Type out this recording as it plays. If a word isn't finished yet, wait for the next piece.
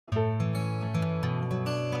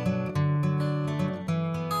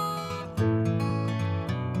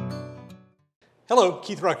Hello,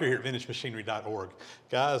 Keith Rucker here at VintageMachinery.org.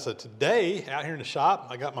 Guys, today out here in the shop,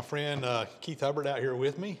 I got my friend Keith Hubbard out here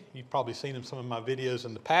with me. You've probably seen him in some of my videos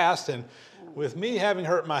in the past, and with me having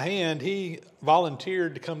hurt my hand, he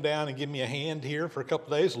volunteered to come down and give me a hand here for a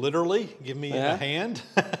couple of days, literally give me a hand.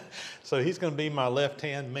 So he's going to be my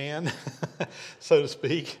left-hand man, so to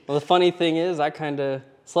speak. Well, the funny thing is, I kind of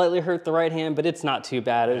slightly hurt the right hand, but it's not too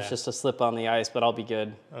bad. It was just a slip on the ice, but I'll be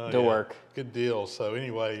good to work. Good deal. So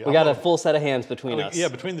anyway, we got a full set of hands between us. Yeah,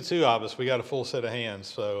 between the two of us, we got a full set of hands.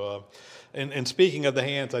 So, and speaking of the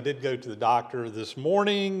hands, I did go to the doctor this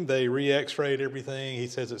morning. They re-x-rayed everything. He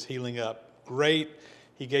says it's healing up great.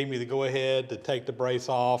 He gave me the go-ahead to take the brace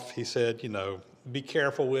off. He said, you know, be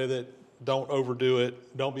careful with it. Don't overdo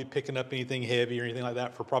it. Don't be picking up anything heavy or anything like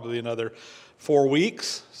that for probably another 4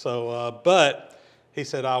 weeks. So, but he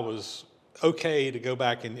said I was okay to go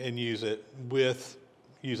back and use it with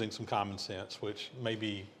using some common sense, which may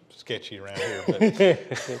be sketchy around here,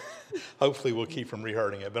 but hopefully we'll keep from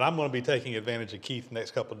re-hurting it. But I'm going to be taking advantage of Keith the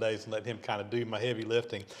next couple of days and let him kind of do my heavy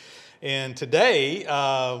lifting. And today,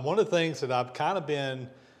 one of the things that I've kind of been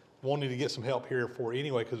wanting to get some help here for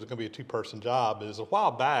anyway, because it's going to be a two-person job, is a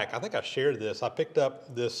while back, I think I shared this, I picked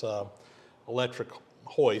up this electric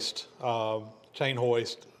hoist, chain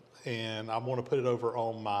hoist, and I want to put it over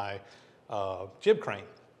on my jib crane.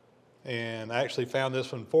 And I actually found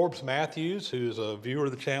this one, Forbes Matthews, who's a viewer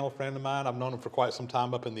of the channel, a friend of mine. I've known him for quite some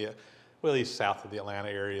time up in the, well, he's south of the Atlanta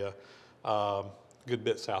area, good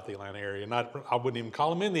bit south of the Atlanta area. I wouldn't even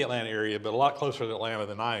call him in the Atlanta area, but a lot closer to Atlanta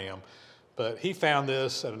than I am. But he found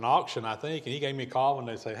this at an auction, I think, and he gave me a call and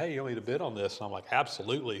they say, hey, you need a bid on this? And I'm like,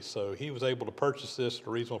 absolutely. So he was able to purchase this at a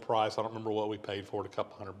reasonable price. I don't remember what we paid for it, a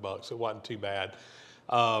couple $100. It wasn't too bad.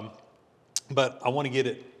 But I want to get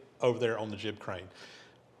it over there on the jib crane.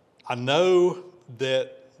 I know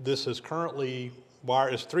that this is currently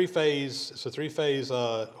wired, it's a three-phase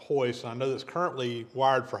hoist, and I know that it's currently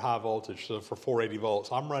wired for high voltage, so for 480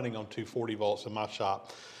 volts. I'm running on 240 volts in my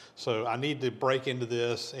shop. So I need to break into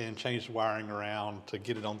this and change the wiring around to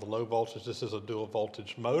get it on the low voltage. This is a dual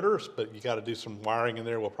voltage motor, but you got to do some wiring in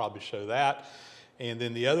there. We'll probably show that. And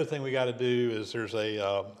then the other thing we got to do is there's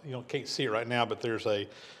a, you can't see it right now, but there's a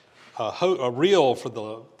reel for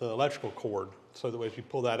the electrical cord. So that way if you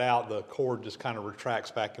pull that out, the cord just kind of retracts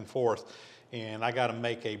back and forth. And I got to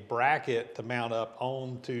make a bracket to mount up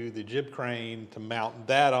onto the jib crane to mount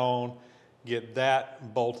that on, get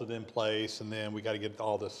that bolted in place, and then we got to get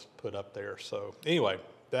all this put up there. So anyway,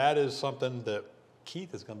 that is something that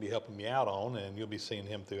Keith is going to be helping me out on, and you'll be seeing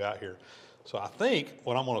him throughout here. So I think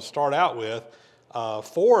what I'm going to start out with,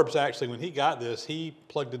 Forbes actually, when he got this, he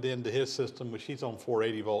plugged it into his system, which he's on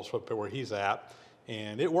 480 volts up there where he's at,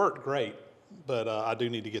 and it worked great. But I do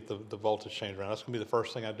need to get the voltage changed around. That's going to be the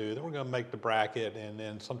first thing I do. Then we're going to make the bracket, and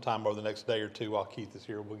then sometime over the next day or two while Keith is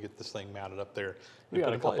here, we'll get this thing mounted up there. We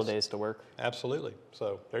got a couple days to work. Absolutely.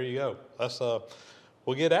 So there you go. That's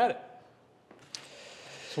we'll get at it.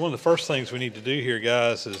 So one of the first things we need to do here,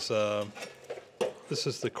 guys, is this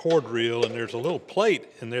is the cord reel, and there's a little plate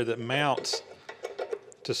in there that mounts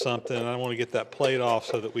to something. I want to get that plate off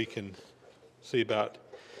so that we can see about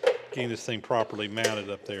getting this thing properly mounted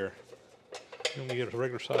up there. Can we get a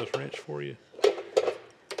regular size wrench for you?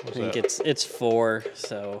 I think it's 4,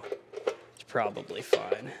 so it's probably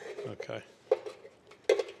fine. Okay.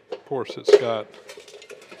 Of course, it's got,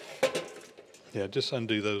 yeah, just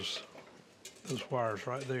undo those wires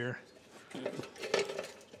right there.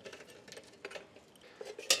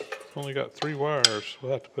 It's only got 3 wires.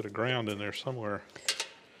 We'll have to put a ground in there somewhere.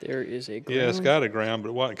 There is a ground. Yeah, it's got a ground, but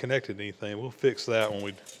it wasn't connected to anything. We'll fix that when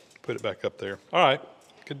we put it back up there. All right,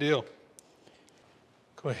 good deal.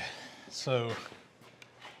 Go ahead. So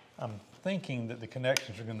I'm thinking that the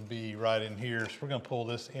connections are going to be right in here. So we're going to pull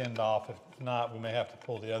this end off. If not, we may have to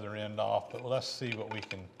pull the other end off. But let's see what we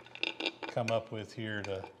can come up with here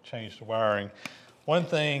to change the wiring. One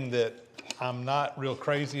thing that I'm not real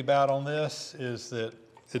crazy about on this is that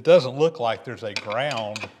it doesn't look like there's a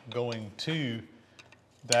ground going to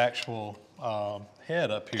the actual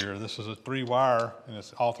head up here. This is a 3-wire,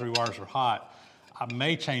 and all 3 wires are hot. I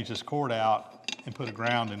may change this cord out and put a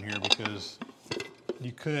ground in here because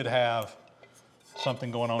you could have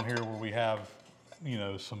something going on here where we have, you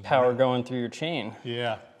know, some power going through your chain.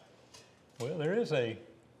 Yeah. Well, there is a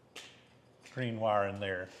green wire in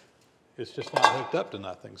there. It's just not hooked up to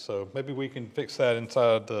nothing. So maybe we can fix that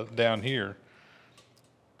inside down here.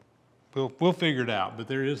 We'll figure it out. But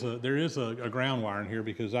there is a ground wire in here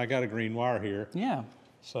because I got a green wire here. Yeah.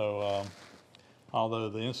 So although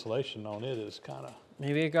the insulation on it is kind of,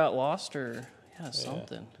 maybe it got lost or Yeah,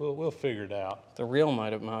 something. We'll figure it out. The reel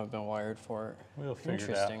might have been wired for it. We'll figure it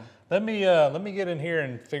out. Interesting. Let me get in here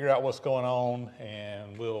and figure out what's going on,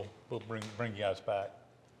 and we'll bring you guys back.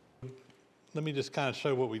 Let me just kind of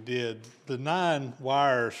show what we did. The 9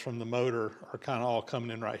 wires from the motor are kind of all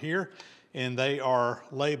coming in right here, and they are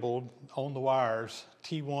labeled on the wires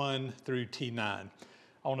T1 through T9.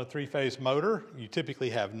 On a 3-phase motor, you typically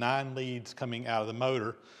have 9 leads coming out of the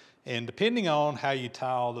motor, and depending on how you tie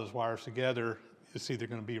all those wires together, it's either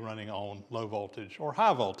going to be running on low voltage or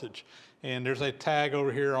high voltage. And there's a tag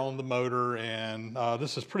over here on the motor, and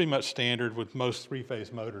this is pretty much standard with most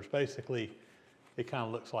 3-phase motors. Basically, it kind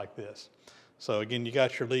of looks like this. So again, you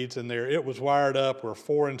got your leads in there. It was wired up where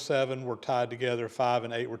 4 and 7 were tied together, 5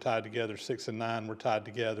 and 8 were tied together, 6 and 9 were tied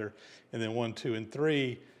together, and then 1, 2, and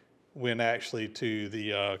 3 went actually to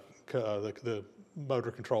the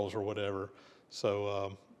motor controls or whatever.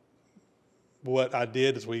 So what I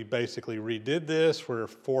did is we basically redid this where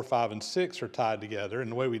 4, 5, and 6 are tied together.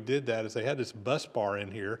 And the way we did that is they had this bus bar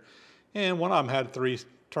in here, and one of them had 3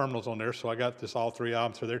 terminals on there. So I got this all 3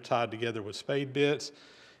 of them. So they're tied together with spade bits.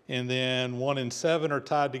 And then 1 and 7 are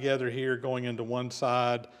tied together here going into one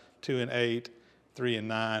side, 2 and 8, 3 and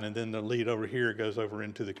 9. And then the lead over here goes over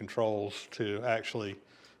into the controls to actually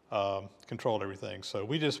control everything. So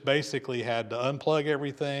we just basically had to unplug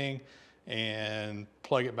everything and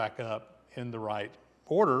plug it back up in the right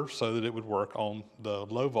order so that it would work on the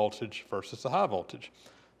low voltage versus the high voltage.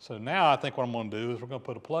 So now I think what I'm going to do is we're going to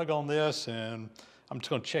put a plug on this, and I'm just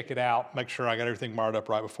going to check it out, make sure I got everything wired up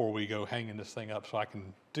right before we go hanging this thing up so I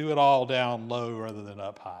can do it all down low rather than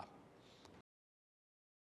up high.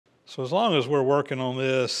 So as long as we're working on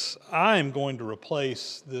this, I am going to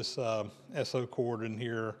replace this SO cord in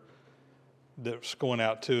here that's going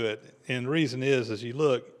out to it. And the reason is, as you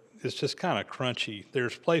look, it's just kind of crunchy.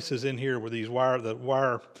 There's places in here where the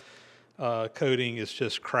wire coating is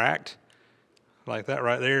just cracked, like that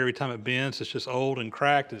right there. Every time it bends, it's just old and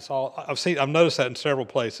cracked. I've noticed that in several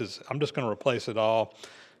places. I'm just going to replace it all.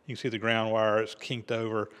 You can see the ground wire is kinked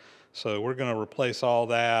over. So we're going to replace all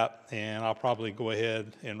that, and I'll probably go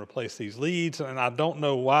ahead and replace these leads. And I don't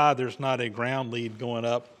know why there's not a ground lead going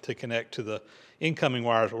up to connect to the incoming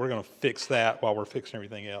wires, but we're going to fix that while we're fixing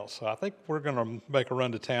everything else. So I think we're going to make a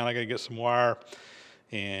run to town. I got to get some wire,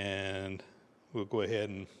 and we'll go ahead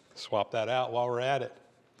and swap that out while we're at it.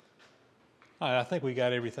 All right, I think we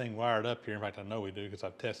got everything wired up here. In fact, I know we do because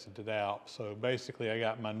I've tested it out. So basically, I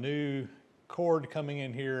got my new cord coming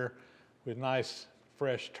in here with nice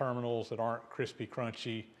fresh terminals that aren't crispy,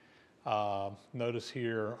 crunchy. Notice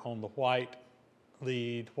here on the white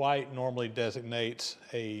lead, white normally designates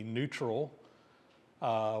a neutral,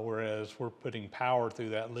 whereas we're putting power through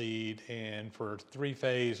that lead. And for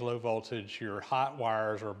 3-phase low voltage, your hot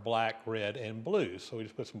wires are black, red, and blue. So we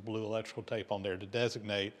just put some blue electrical tape on there to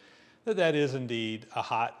designate that that is indeed a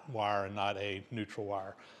hot wire and not a neutral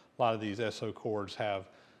wire. A lot of these SO cords have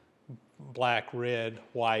black, red,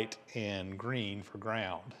 white, and green for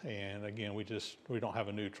ground. And again, we don't have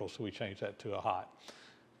a neutral, so we changed that to a hot.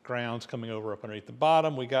 Ground's coming over up underneath the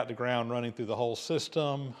bottom. We got the ground running through the whole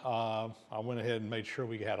system. I went ahead and made sure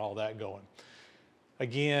we had all that going.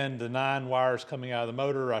 Again, the 9 wires coming out of the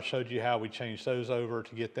motor, I showed you how we changed those over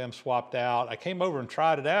to get them swapped out. I came over and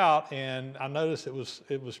tried it out, and I noticed it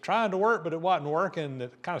was trying to work, but it wasn't working.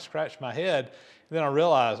 It kind of scratched my head. And then I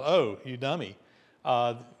realized, oh, you dummy.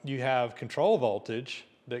 You have control voltage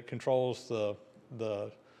that controls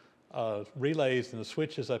the relays and the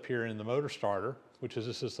switches up here in the motor starter,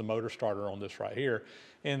 this is the motor starter on this right here.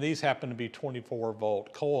 And these happen to be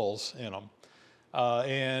 24-volt coils in them.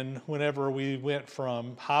 And whenever we went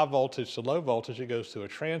from high voltage to low voltage, it goes to a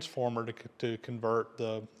transformer to convert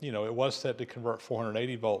it was set to convert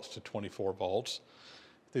 480 volts to 24 volts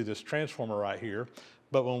through this transformer right here.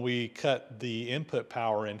 But when we cut the input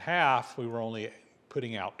power in half, we were only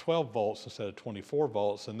putting out 12 volts instead of 24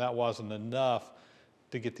 volts, and that wasn't enough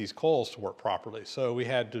to get these coils to work properly. So we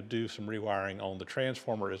had to do some rewiring on the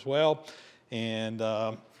transformer as well. And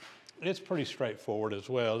it's pretty straightforward as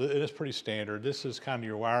well. It is pretty standard. This is kind of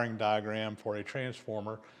your wiring diagram for a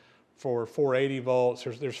transformer. For 480 volts,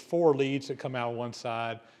 there's 4 leads that come out one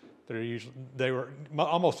side.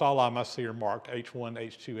 Almost all of them I see are marked H1,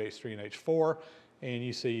 H2, H3, and H4. And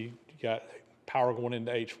you see you got power going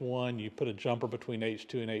into H1, you put a jumper between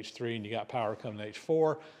H2 and H3, and you got power coming to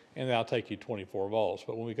H4, and that'll take you 24 volts.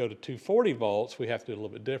 But when we go to 240 volts, we have to do a little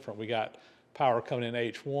bit different. We got power coming in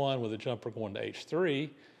H1 with a jumper going to H3,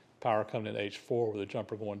 power coming in H4 with a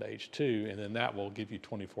jumper going to H2, and then that will give you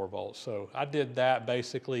 24 volts. So I did that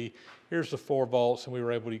basically. Here's the 4 volts, and we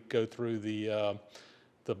were able to go through the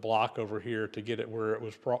the block over here to get it where it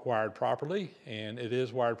was wired properly, and it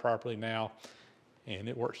is wired properly now, and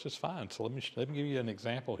it works just fine. So let me give you an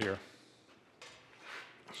example here.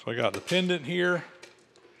 So I got the pendant here.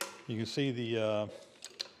 You can see the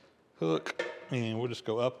hook, and we'll just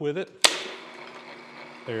go up with it.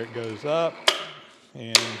 There it goes up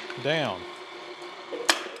and down.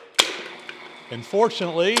 And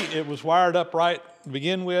fortunately, it was wired up right to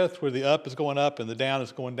begin with, where the up is going up and the down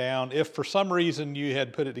is going down. If for some reason you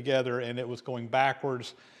had put it together and it was going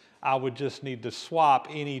backwards, I would just need to swap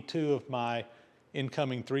any two of my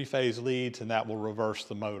incoming three-phase leads, and that will reverse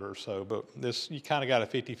the motor. So, but this, you kind of got a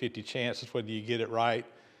 50-50 chance whether you get it right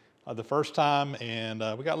the first time, and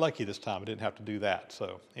we got lucky this time. I didn't have to do that.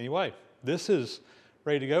 So anyway, this is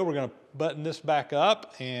ready to go. We're going to button this back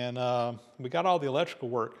up, and we got all the electrical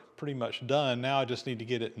work pretty much done. Now I just need to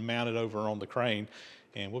get it mounted over on the crane,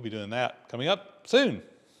 and we'll be doing that coming up soon.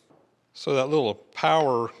 So that little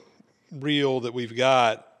power reel that we've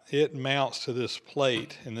got, it mounts to this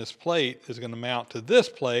plate, and this plate is going to mount to this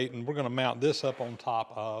plate, and we're going to mount this up on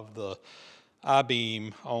top of the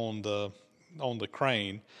I-beam on the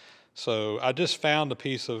crane. So I just found a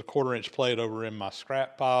piece of 1/4-inch plate over in my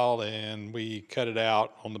scrap pile, and we cut it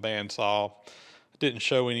out on the bandsaw. Didn't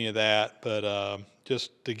show any of that, but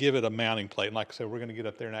just to give it a mounting plate. And like I said, we're going to get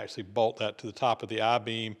up there and actually bolt that to the top of the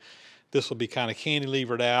I-beam. This will be kind of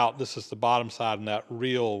cantilevered out. This is the bottom side, and that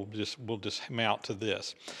reel will just mount to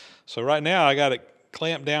this. So right now I got it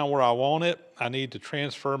clamped down where I want it. I need to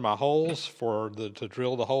transfer my holes to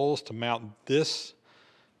drill the holes to mount this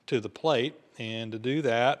to the plate. And to do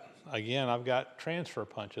that, again, I've got transfer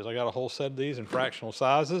punches. I got a whole set of these in fractional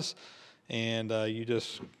sizes, and you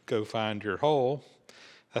just go find your hole.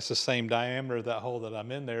 That's the same diameter of that hole that I'm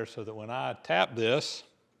in there, so that when I tap this,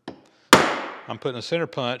 I'm putting a center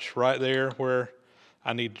punch right there where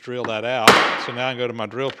I need to drill that out. So now I can go to my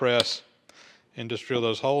drill press and just drill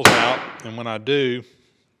those holes out, and when I do,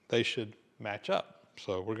 they should match up.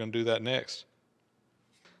 So we're going to do that next.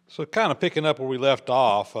 So kind of picking up where we left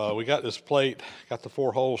off, we got this plate, got the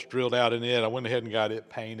 4 holes drilled out in it. I went ahead and got it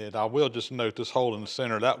painted. I will just note this hole in the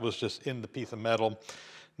center, that was just in the piece of metal,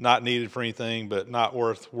 not needed for anything, but not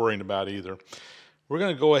worth worrying about either. We're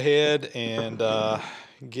going to go ahead and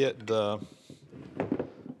get the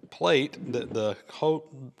plate that the whole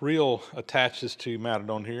reel attaches to mounted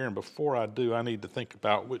on here, and before I do, I need to think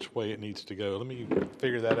about which way it needs to go. Let me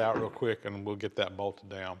figure that out real quick, and we'll get that bolted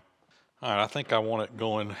down. All right, I think I want it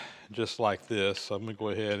going just like this. So I'm going to go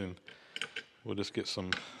ahead and we'll just get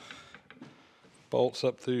some bolts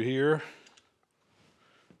up through here.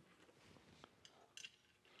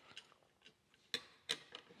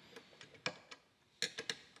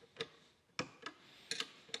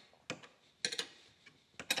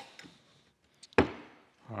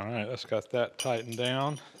 All right, that's got that tightened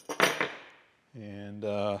down. And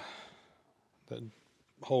that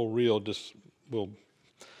whole reel just will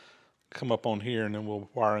come up on here, and then we'll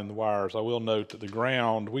wire in the wires. I will note that the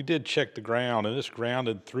ground, we did check the ground, and it's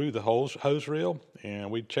grounded through the hose reel,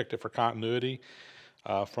 and we checked it for continuity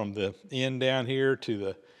from the end down here to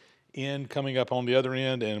the end coming up on the other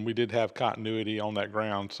end, and we did have continuity on that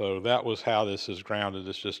ground. So that was how this is grounded.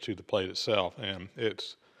 It's just to the plate itself, and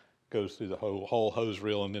it goes through the whole hose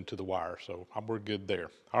reel and into the wire. So we're good there.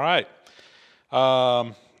 All right.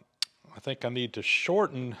 I think I need to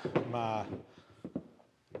shorten my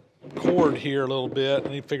cord here a little bit. I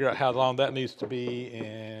need to figure out how long that needs to be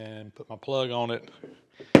and put my plug on it,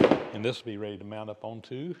 and this will be ready to mount up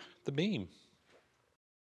onto the beam.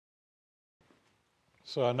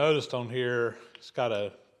 So I noticed on here it's got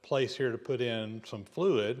a place here to put in some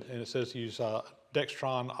fluid, and it says use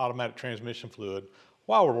Dextron automatic transmission fluid.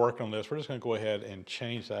 While we're working on this, we're just going to go ahead and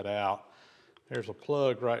change that out. There's a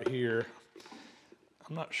plug right here.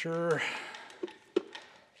 I'm not sure.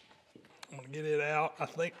 I'm going to get it out. I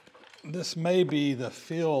think this may be the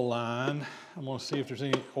fill line. I'm going to see if there's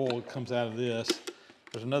any oil that comes out of this.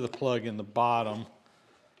 There's another plug in the bottom.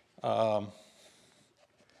 Yeah,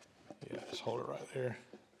 just hold it right there.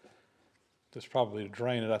 This is probably to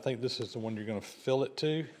drain it. I think this is the one you're going to fill it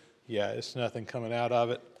to. Yeah, it's nothing coming out of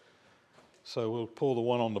it. So we'll pull the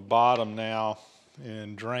one on the bottom now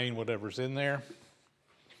and drain whatever's in there.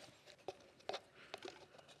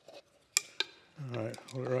 All right,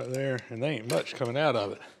 hold it right there, and there ain't much coming out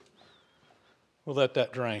of it. We'll let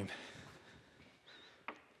that drain.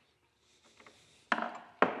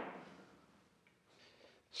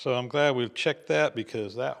 So I'm glad we've checked that,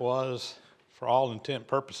 because that was, for all intent and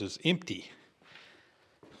purposes, empty.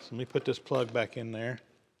 So let me put this plug back in there.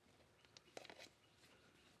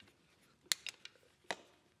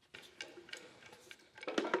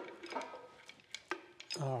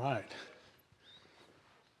 All right.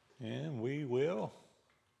 And we will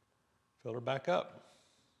fill her back up.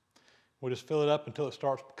 We'll just fill it up until it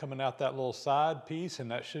starts coming out that little side piece,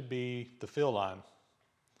 and that should be the fill line.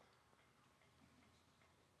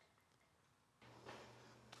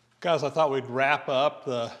 Guys, I thought we'd wrap up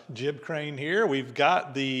the jib crane here. We've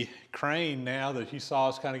got the crane now that you saw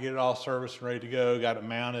us kind of get it all serviced and ready to go, got it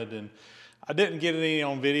mounted, and I didn't get any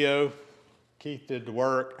on video. Keith did the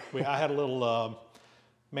work. I had a little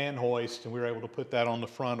man hoist, and we were able to put that on the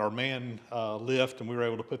front, or man lift, and we were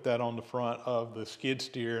able to put that on the front of the skid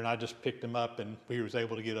steer, and I just picked him up, and we was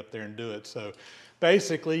able to get up there and do it. So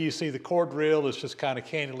basically, you see the core drill is just kind of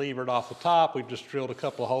cantilevered off the top. We've just drilled a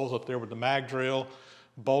couple of holes up there with the mag drill,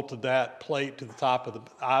 bolted that plate to the top of the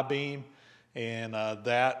I-beam, and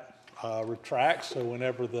that retracts, so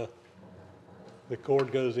whenever the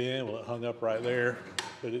cord goes in, well, it hung up right there,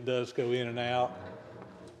 but it does go in and out.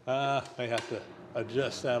 May have to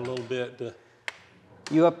adjust that a little bit.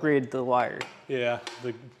 You upgrade the wire. Yeah,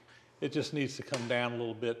 it just needs to come down a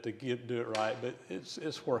little bit to do it right, but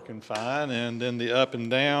it's working fine. And then the up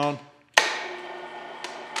and down,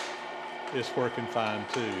 it's working fine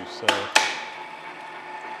too. So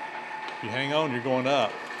you hang on, you're going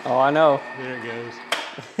up. Oh, I know. There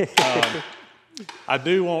it goes. I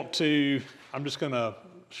do want to, I'm just going to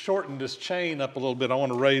shorten this chain up a little bit. I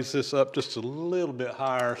want to raise this up just a little bit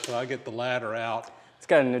higher so I get the ladder out. It's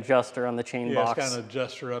got an adjuster on the chain box. Yeah, it's got an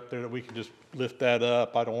adjuster up there that we can just lift that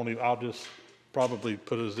up. I don't want to, I'll just probably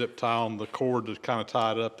put a zip tie on the cord to kind of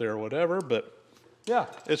tie it up there or whatever. But yeah,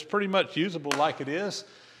 it's pretty much usable like it is.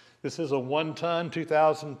 This is a 1-ton,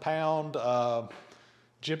 2,000-pound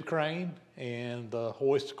jib crane, and the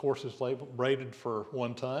hoist, of course, is rated for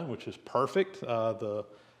 1 ton, which is perfect. The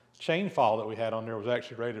chain fall that we had on there was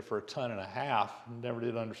actually rated for 1.5 tons. Never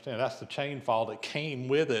did understand. That's the chain fall that came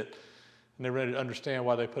with it. Never did understand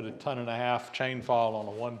why they put a 1.5 ton chain fall on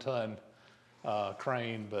a 1-ton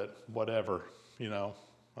crane, but whatever, you know.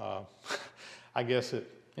 I guess it,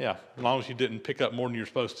 yeah, as long as you didn't pick up more than you're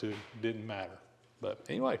supposed to, it didn't matter. But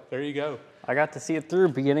anyway, there you go. I got to see it through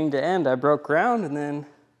beginning to end. I broke ground and then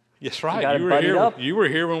yes, right. You were here. Up. You were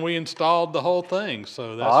here when we installed the whole thing.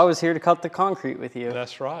 So that's, I was here to cut the concrete with you.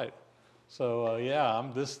 That's right. So yeah,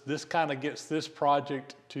 this kind of gets this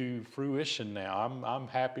project to fruition now. I'm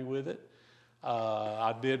happy with it.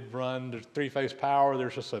 I did run the 3-phase power.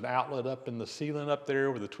 There's just an outlet up in the ceiling up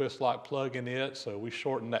there with a twist lock plug in it. So we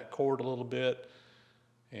shortened that cord a little bit,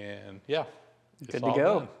 and yeah, good to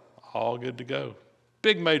go. Done. All good to go.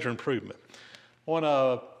 Big major improvement. I want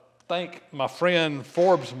to thank my friend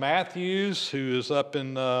Forbes Matthews, who is up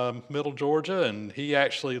in Middle Georgia, and he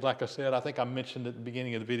actually, like I said, I think I mentioned at the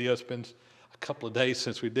beginning of the video, it's been a couple of days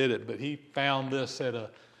since we did it, but he found this at an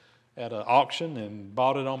auction and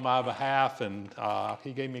bought it on my behalf, and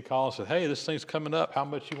he gave me a call and said, hey, this thing's coming up, how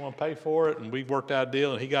much you want to pay for it? And we worked out a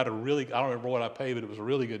deal, and he got a really, I don't remember what I paid, but it was a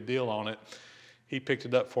really good deal on it. He picked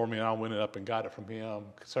it up for me, and I went up and got it from him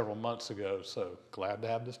several months ago, so glad to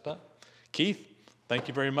have this done. Keith, thank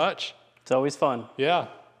you very much. It's always fun. Yeah,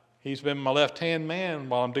 he's been my left-hand man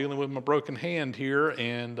while I'm dealing with my broken hand here,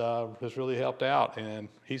 and has really helped out, and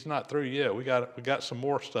he's not through yet. We got some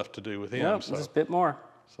more stuff to do with him. Yep, so. just a bit more.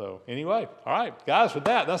 So anyway, all right, guys, with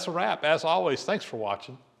that's a wrap. As always, thanks for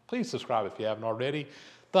watching. Please subscribe if you haven't already.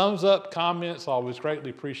 Thumbs up, comments, always greatly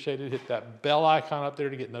appreciated. Hit that bell icon up there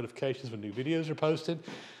to get notifications when new videos are posted.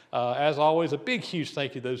 As always, a big, huge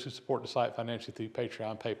thank you to those who support the site financially through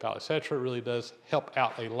Patreon, PayPal, etc. It really does help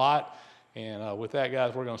out a lot. And with that,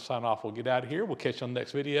 guys, we're going to sign off. We'll get out of here. We'll catch you on the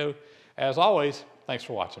next video. As always, thanks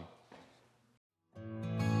for watching.